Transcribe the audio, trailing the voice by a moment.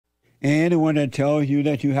Anyone that tells you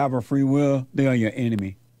that you have a free will, they are your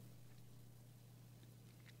enemy.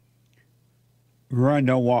 Run,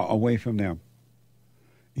 don't walk away from them.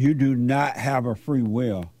 You do not have a free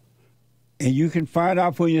will. And you can find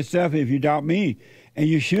out for yourself if you doubt me, and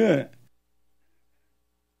you should.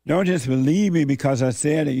 Don't just believe me because I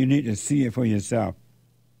said it. You need to see it for yourself.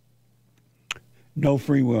 No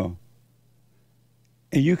free will.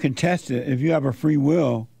 And you can test it. If you have a free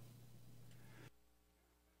will,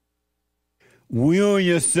 will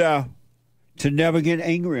yourself to never get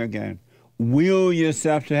angry again. Will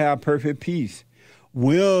yourself to have perfect peace.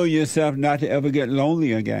 Will yourself not to ever get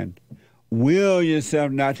lonely again. Will yourself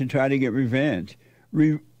not to try to get revenge.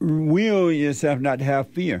 Will yourself not to have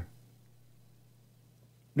fear.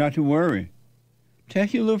 Not to worry.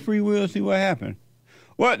 Take your little free will, see what happens.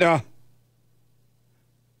 What the?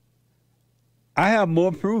 I have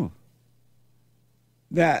more proof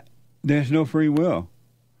that there's no free will.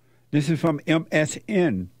 This is from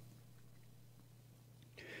MSN.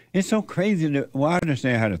 It's so crazy that, well, I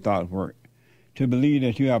understand how the thoughts work. To believe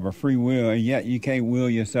that you have a free will and yet you can't will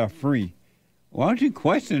yourself free. Why don't you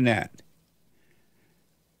question that?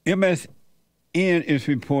 MSN is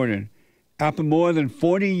reporting, after more than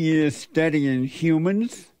 40 years studying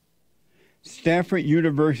humans, Stanford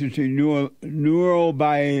University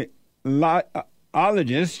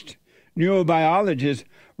neurobiologist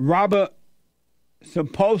Robert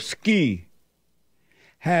Sapolsky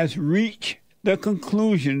has reached the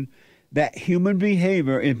conclusion that human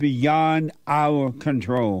behavior is beyond our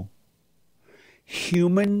control.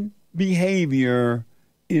 Human behavior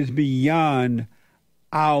is beyond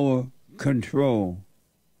our control.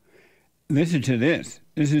 Listen to this.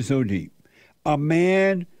 This is so deep. A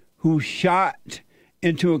man who shot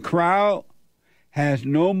into a crowd has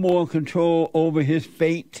no more control over his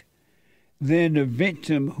fate than the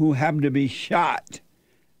victim who happened to be shot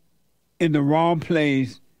in the wrong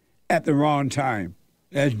place at the wrong time.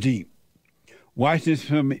 That's deep. Watch this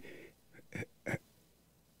from,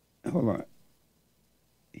 hold on.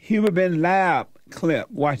 Human Lab clip.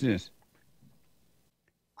 Watch this.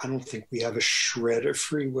 I don't think we have a shred of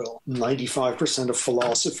free will. 95% of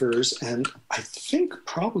philosophers, and I think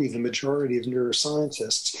probably the majority of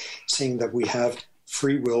neuroscientists, saying that we have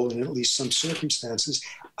free will in at least some circumstances.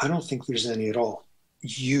 I don't think there's any at all.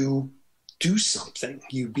 You do something,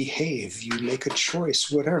 you behave, you make a choice,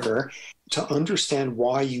 whatever. To understand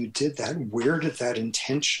why you did that, where did that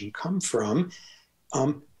intention come from?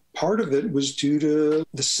 Part of it was due to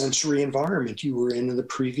the sensory environment you were in the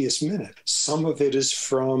previous minute. Some of it is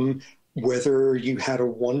from whether you had a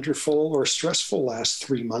wonderful or stressful last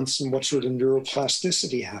 3 months and what sort of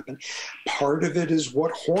neuroplasticity happened. Part of it is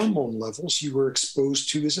what hormone levels you were exposed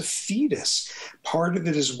to as a fetus. Part of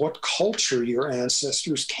it is what culture your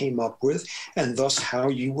ancestors came up with and thus how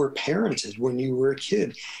you were parented when you were a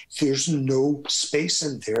kid. There's no space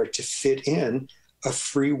in there to fit in a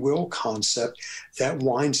free will concept that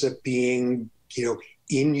winds up being,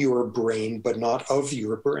 in your brain, but not of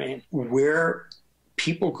your brain. Where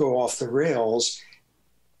people go off the rails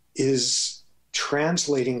is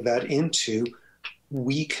translating that into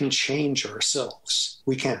we can change ourselves.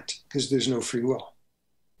 We can't, because there's no free will.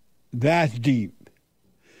 That's deep.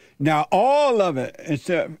 Now, all of it,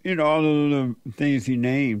 except, all of the things he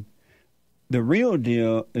named, the real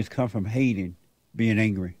deal is come from hating, being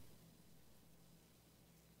angry.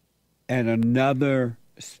 And another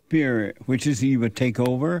spirit, which is evil, take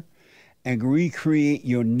over and recreate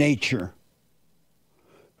your nature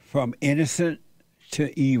from innocent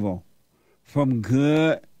to evil, from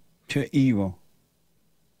good to evil.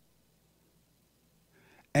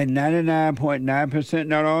 And 99.9%,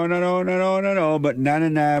 no, but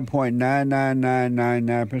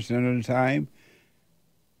 99.99999% of the time,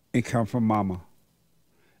 it comes from mama.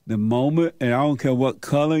 The moment, and I don't care what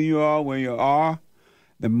color you are, where you are,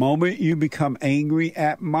 the moment you become angry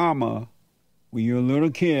at mama, when you're a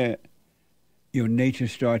little kid, your nature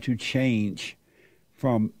starts to change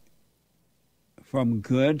from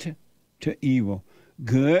good to evil.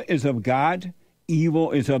 Good is of God,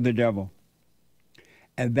 evil is of the devil.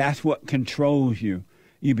 And that's what controls you.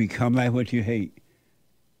 You become like what you hate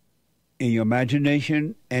in your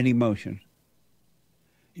imagination and emotion.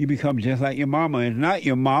 You become just like your mama. It's not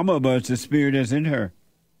your mama, but it's the spirit that's in her.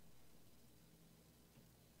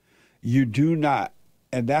 You do not.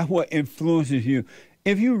 And that's what influences you.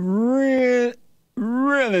 If you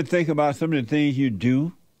really think about some of the things you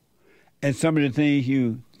do and some of the things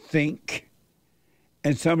you think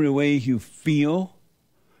and some of the ways you feel,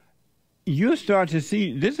 you'll start to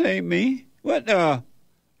see, this ain't me. I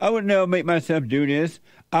would never make myself do this.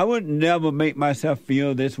 I would never make myself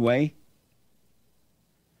feel this way.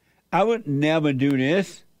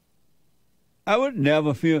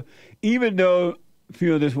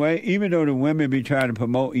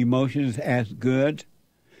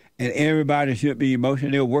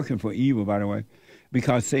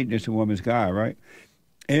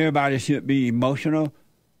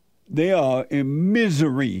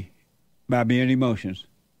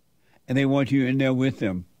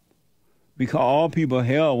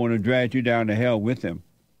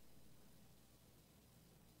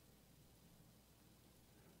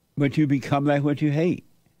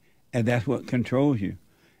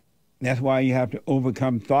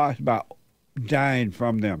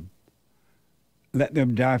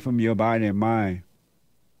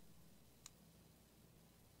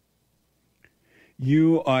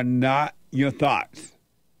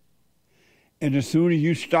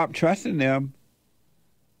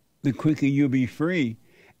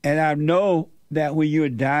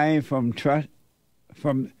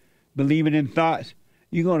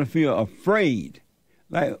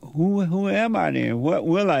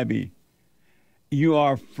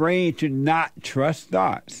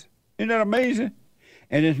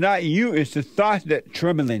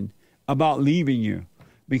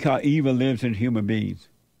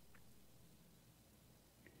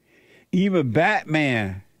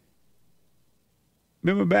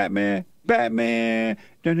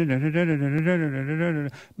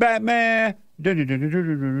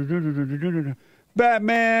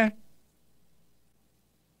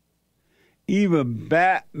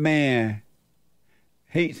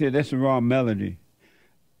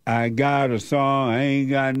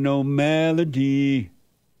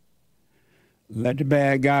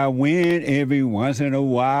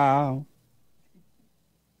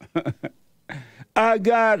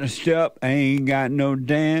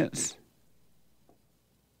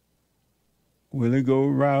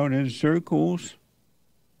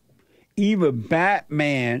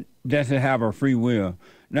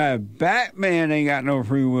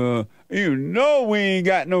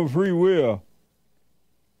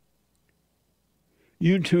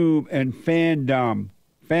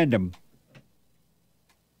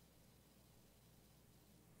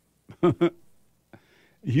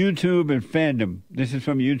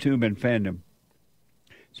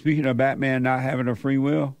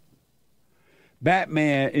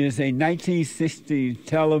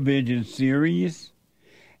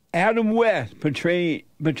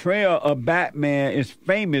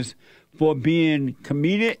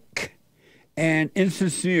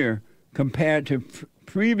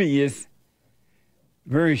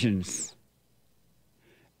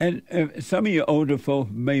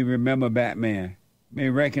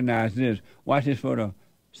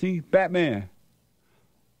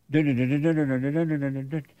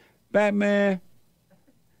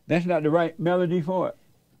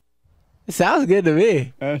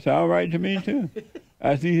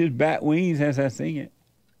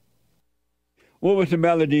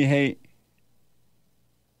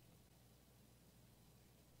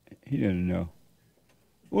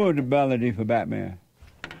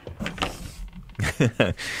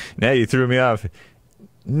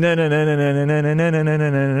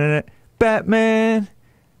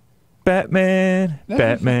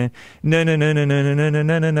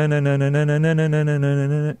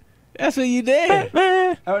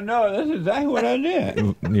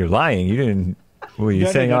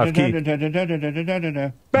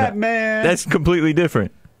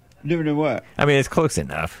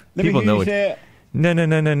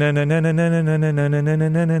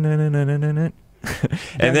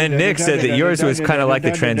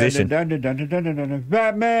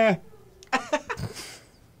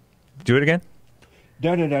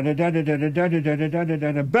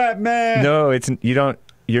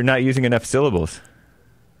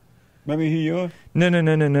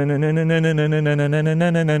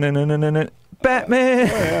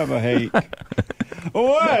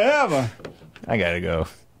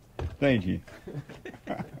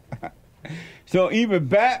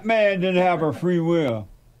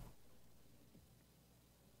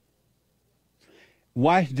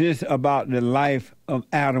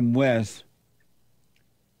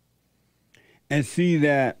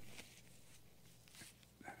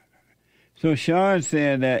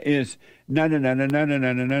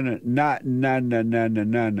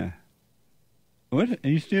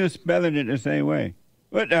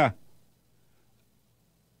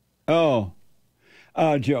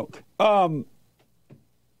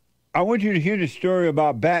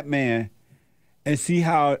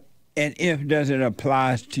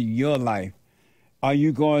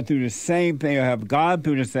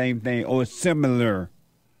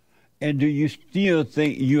 And do you still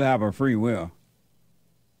think you have a free will?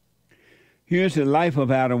 Here's the life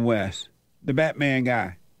of Adam West, the Batman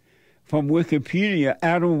guy. From Wikipedia,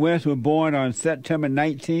 Adam West was born on September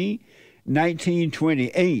 19,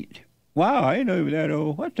 1928. Wow, I didn't know he was that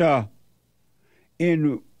old. What the?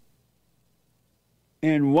 In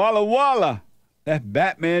Walla Walla. That's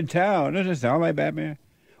Batman Town. Doesn't it sound like Batman?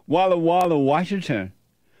 Walla Walla, Washington.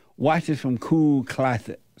 Watch this from Cool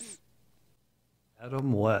Classics.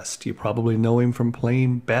 Adam West. You probably know him from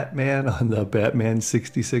playing Batman on the Batman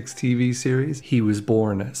 66 TV series. He was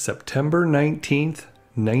born September 19th,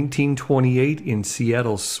 1928 in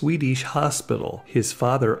Seattle's Swedish hospital. His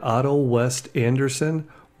father, Otto West Anderson,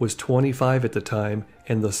 was 25 at the time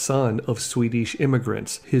and the son of Swedish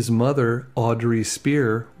immigrants. His mother, Audrey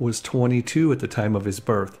Spear, was 22 at the time of his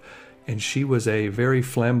birth, and she was a very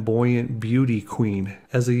flamboyant beauty queen.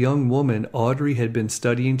 As a young woman, Audrey had been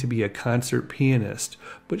studying to be a concert pianist,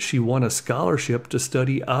 but she won a scholarship to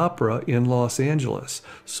study opera in Los Angeles,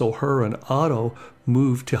 so her and Otto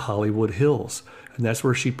moved to Hollywood Hills, and that's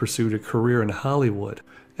where she pursued a career in Hollywood.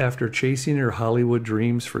 After chasing her Hollywood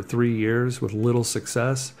dreams for 3 years with little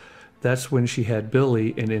success, that's when she had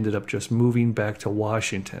Billy and ended up just moving back to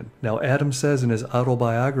Washington. Now, Adam says in his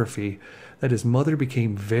autobiography that his mother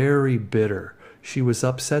became very bitter. She was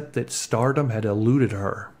upset that stardom had eluded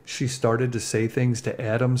her. She started to say things to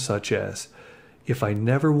Adam such as, "If I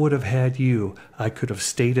never would have had you, I could have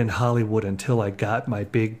stayed in Hollywood until I got my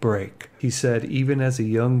big break." He said, "Even as a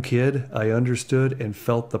young kid, I understood and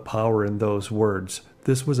felt the power in those words.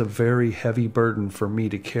 This was a very heavy burden for me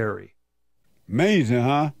to carry." Amazing,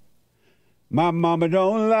 huh? My mama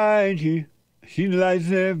don't lie to you. She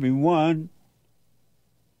likes everyone.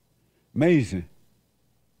 Amazing.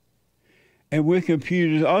 And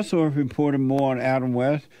Wikipedia also reported more on Adam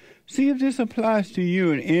West. See if this applies to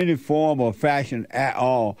you in any form or fashion at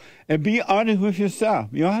all. And be honest with yourself.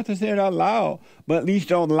 You don't have to say it out loud, but at least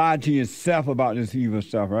don't lie to yourself about this evil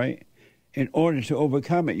stuff, right? In order to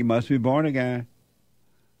overcome it, you must be born again.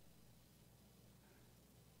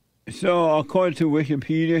 So, according to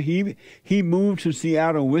Wikipedia, he moved to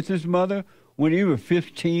Seattle with his mother when he was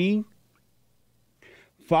 15,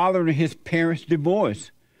 following his parents'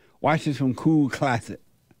 divorce. Watch this from Cool Classic.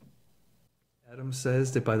 Adam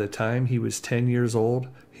says that by the time he was 10 years old,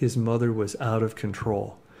 his mother was out of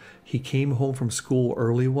control. He came home from school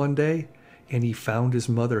early one day, and he found his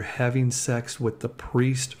mother having sex with the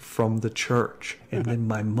priest from the church. And then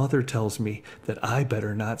my mother tells me that I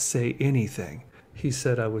better not say anything. He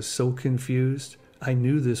said, "I was so confused. I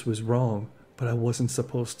knew this was wrong, but I wasn't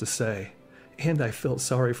supposed to say. And I felt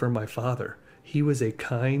sorry for my father. He was a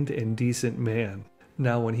kind and decent man."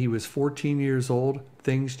 Now, when he was 14 years old,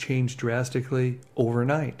 things changed drastically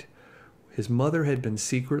overnight. His mother had been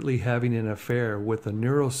secretly having an affair with the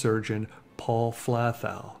neurosurgeon Paul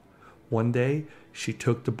Flathow. One day, she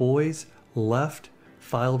took the boys, left,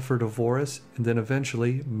 filed for divorce, and then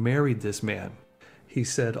eventually married this man. He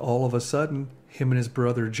said all of a sudden, him and his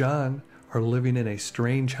brother John are living in a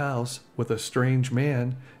strange house with a strange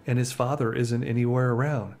man, and his father isn't anywhere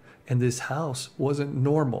around. And this house wasn't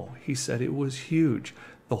normal. He said it was huge.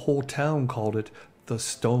 The whole town called it the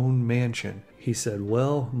Stone Mansion. He said,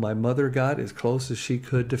 "Well, my mother got as close as she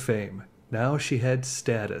could to fame. Now she had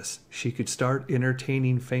status. She could start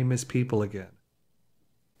entertaining famous people again."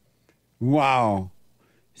 Wow.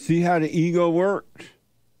 See how the ego works?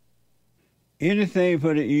 Anything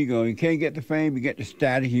for the ego. You can't get the fame, you get the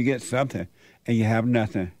status, you get something, and you have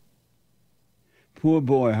nothing. Poor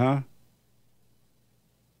boy, huh?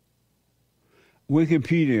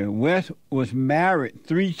 Wikipedia. West was married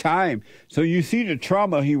 3 times. So you see the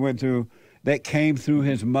trauma he went through that came through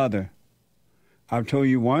his mother. I've told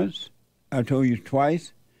you once, I've told you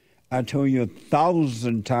twice, I told you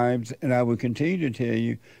 1,000 times, and I will continue to tell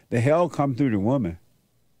you, the hell come through the woman.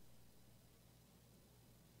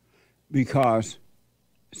 Because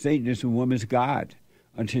Satan is a woman's God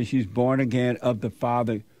until she's born again of the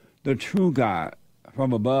Father, the true God,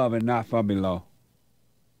 from above and not from below.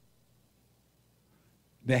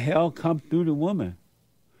 The hell comes through the woman.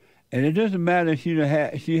 And it doesn't matter if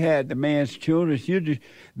she had the man's children.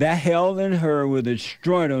 That hell in her will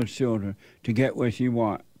destroy those children to get what she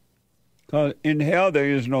wants. Because in hell there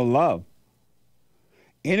is no love.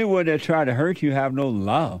 Anyone that try to hurt you have no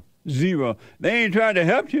love. Zero. They ain't trying to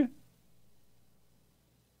help you.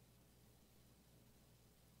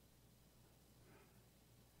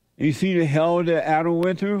 You see the hell that Adam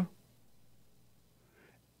went through?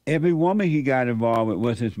 Every woman he got involved with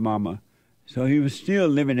was his mama. So he was still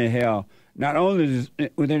living in hell, not only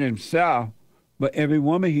within himself, but every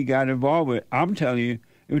woman he got involved with. I'm telling you,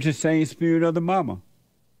 it was the same spirit of the mama.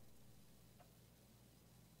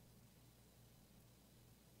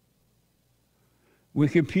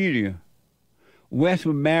 Wikipedia. West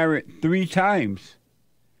was married 3 times.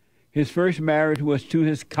 His first marriage was to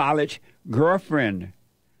his college girlfriend.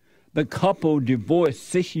 The couple divorced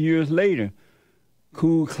 6 years later.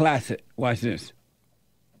 Cool classic. Watch this.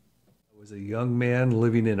 I was a young man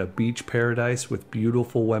living in a beach paradise with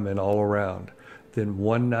beautiful women all around. Then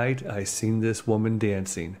one night I seen this woman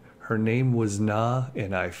dancing. Her name was Na,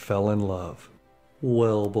 and I fell in love.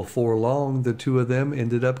 Well, before long, the two of them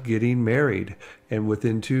ended up getting married, and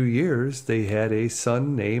within 2 years, they had a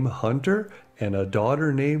son named Hunter and a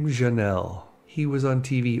daughter named Janelle. He was on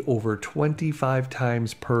TV over 25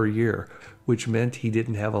 times per year, which meant he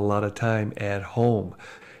didn't have a lot of time at home.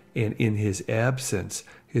 And in his absence,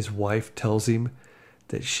 his wife tells him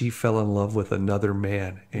that she fell in love with another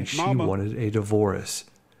man and she wanted a divorce.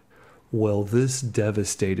 Well, this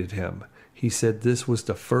devastated him. He said this was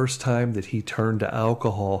the first time that he turned to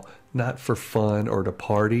alcohol, not for fun or to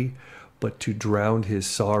party, but to drown his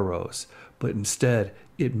sorrows. But instead,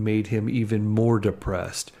 it made him even more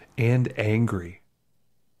depressed and angry.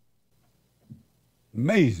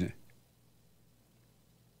 Amazing.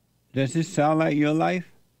 Does this sound like your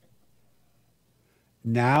life?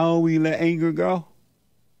 Now we let anger go?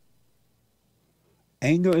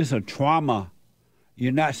 Anger is a trauma.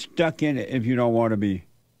 You're not stuck in it if you don't want to be.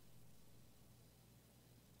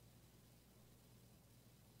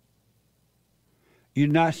 You're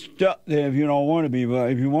not stuck there if you don't want to be,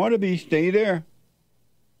 but if you want to be, stay there.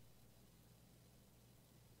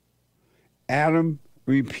 Adam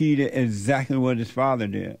repeated exactly what his father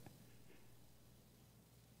did.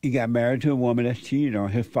 He got married to a woman that's cheated on.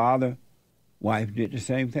 His father, wife did the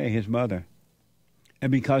same thing, his mother.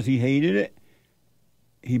 And because he hated it,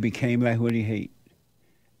 he became like what he hated.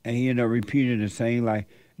 And he ended up repeating the same like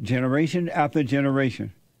generation after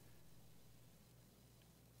generation.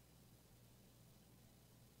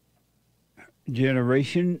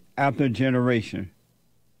 Generation after generation.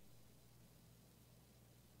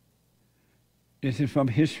 This is from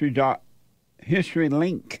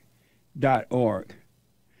historylink.org.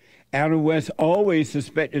 Adam West always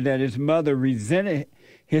suspected that his mother resented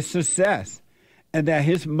his success and that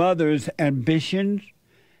his mother's ambitions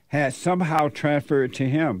had somehow transferred to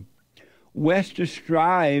him. West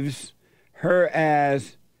describes her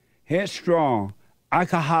as headstrong,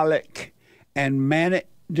 alcoholic, and manic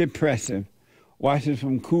depressive. Watch this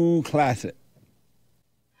from Cool Classic.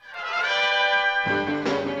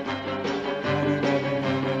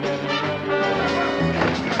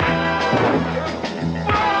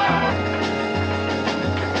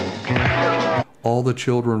 All the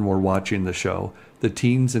children were watching the show. The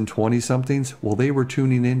teens and 20-somethings, well, they were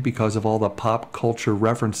tuning in because of all the pop culture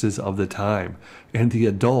references of the time. And the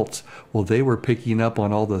adults, well, they were picking up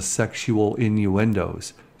on all the sexual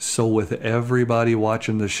innuendos. So with everybody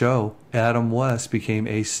watching the show, Adam West became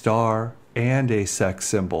a star and a sex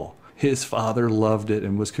symbol. His father loved it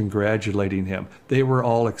and was congratulating him. They were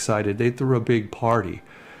all excited. They threw a big party.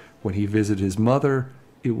 When he visited his mother,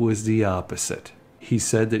 it was the opposite. He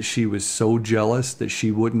said that she was so jealous that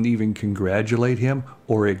she wouldn't even congratulate him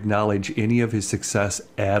or acknowledge any of his success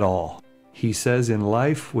at all. He says in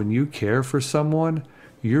life, when you care for someone,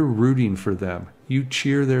 you're rooting for them. You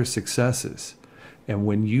cheer their successes. And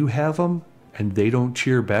when you have them and they don't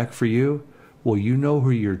cheer back for you, well, you know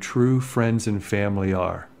who your true friends and family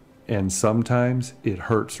are. And sometimes it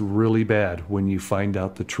hurts really bad when you find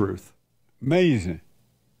out the truth. Amazing.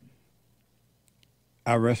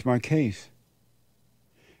 I rest my case.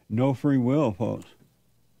 No free will, folks.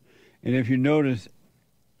 And if you notice,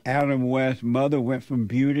 Adam West's mother went from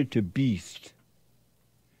beauty to beast.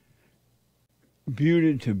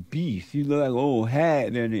 Beauty to beast. You look like an old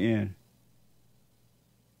hag there in the end.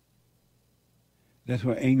 That's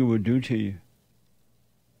what anger will do to you.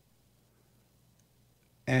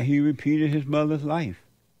 And he repeated his mother's life.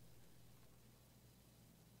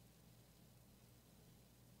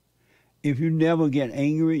 If you never get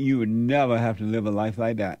angry, you would never have to live a life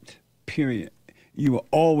like that. Period. You will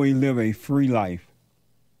always live a free life.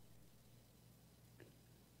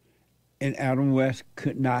 And Adam West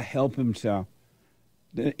could not help himself.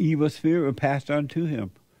 The evil spirit was passed on to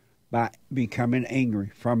him by becoming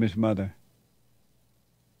angry from his mother.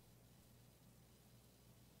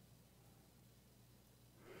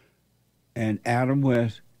 And Adam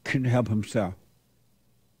West couldn't help himself.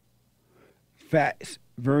 Facts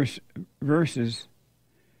verses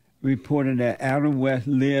reported that Adam West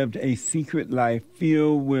lived a secret life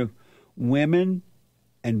filled with women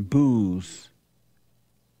and booze,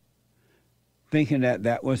 thinking that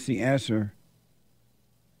that was the answer,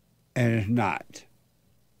 and it's not.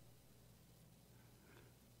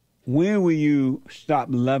 When will you stop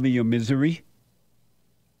loving your misery?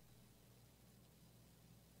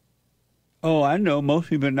 Oh, I know. Most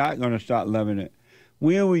people are not going to start loving it.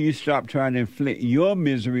 When will you stop trying to inflict your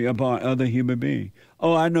misery upon other human beings?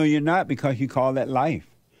 Oh, I know you're not, because you call that life.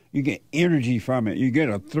 You get energy from it. You get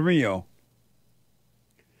a thrill.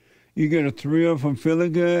 You get a thrill from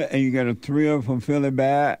feeling good, and you get a thrill from feeling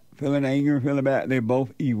bad, feeling angry, feeling bad. They're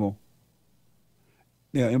both evil.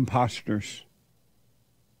 They're imposters.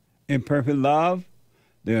 In perfect love,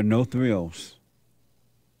 there are no thrills.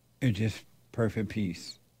 It's just perfect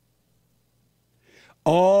peace.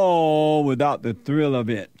 All without the thrill of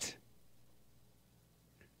it.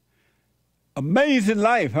 Amazing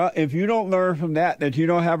life, huh? If you don't learn from that you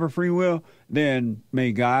don't have a free will, then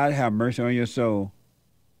may God have mercy on your soul.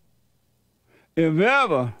 If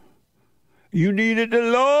ever you needed the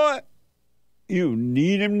Lord, you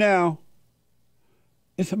need him now.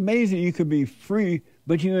 It's amazing you could be free,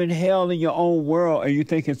 but you're in hell in your own world and you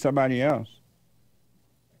think it's somebody else.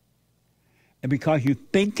 And because you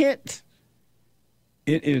think it,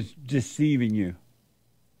 it is deceiving you.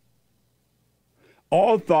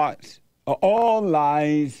 All thoughts are all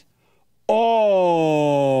lies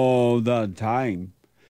all the time.